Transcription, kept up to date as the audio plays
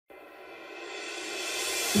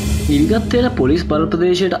ඉරිගත්තේල police බල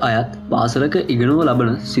ප්‍රදේශයට අයත් පාසලක ඉගෙනුම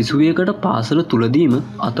ලබන සිසුවියකට පාසල තුළදීම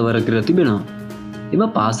අතවර කර තිබෙනවා. එම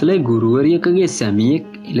පාසලේ ගුරුවරියකගේ සැමියෙක්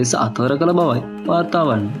එලෙස අතවර කළ බවයි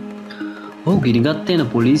වාර්තාවන්න. ඔහු ගිනිගත්තේන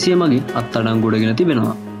පොලිසිය මගින් අත්අඩංගුවටගෙන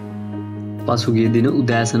තිබෙනවා. පසුගිය දින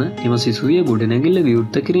උදෑසන එම සිසුවිය ගොඩනැගිල්ල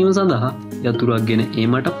විවෘත කිරීම සඳහා යතුරක් ගෙන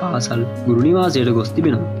ඒමට පාසල් ගුරු නිවාසයට ගොස්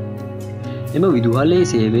තිබෙනවා. එම විදුහල්ලේ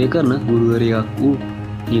සේවය කරන ගුරුවරයක් වූ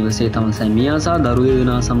නිවසේ තම සැමියා සහ දරු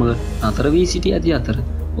දෙදෙනා සමග නතර වී සිටි ඇති අතර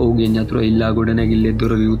ඔහුගෙන් යතුර ඉල්ලා ගොඩනැගිල්ලේ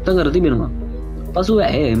දොර විවෘත කර තිබෙනවා. පසුව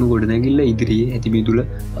ඇය එම ගොඩනැගිල්ල ඉදිරියේ ඇති මිදුල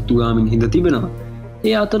අතුගාමින් හිඳ තිබෙනවා.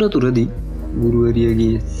 ඒ අතරතුරදී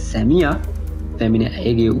ගුරුවරියගේ සැමියා පැමිණ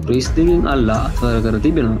ඇයගේ උරහිස් දෙකින් අල්ලා අත්වර කර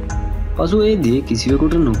තිබෙනවා. පසුව ඒ දේ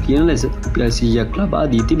කිසිවෙකුට නොකියන ලෙස රුපියල් 100ක් ලබා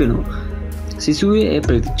දී තිබෙනවා. සිසුවේ එය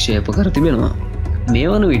ප්‍රතික්ෂේප කර තිබෙනවා. මේ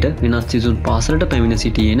වන විට වෙනත් සිසුන් පාසලට පැමිණ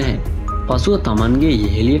සිටියේ නැහැ. පසුව තමන්ගේ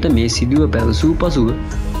යෙහෙළියට මේ සිදුව පැවසූ පසුව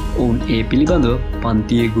ඔවුන් ඒ පිළිබඳව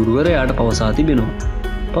පන්තියේ ගුරුවරයාට පවසා තිබෙනවා.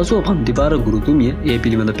 පසුව පන්තිපාර ගුරුතුමිය ඒ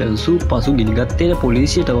පිළිබඳ පැවසූ පසු ගිනිගත්තේන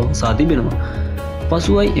පොලිසියට පවසා තිබෙනවා.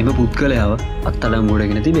 පසුවයි එම පුද්ගලයාව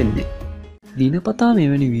අත්අඩංගුවටගෙන තිබෙන්නේ. දිනපතා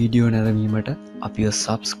මෙවැනි වීඩියෝ නැරඹීමට අපිව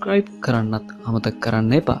සබ්ස්ක්‍රයිබ් කරන්නත් අමතක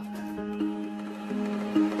කරන්න එපා.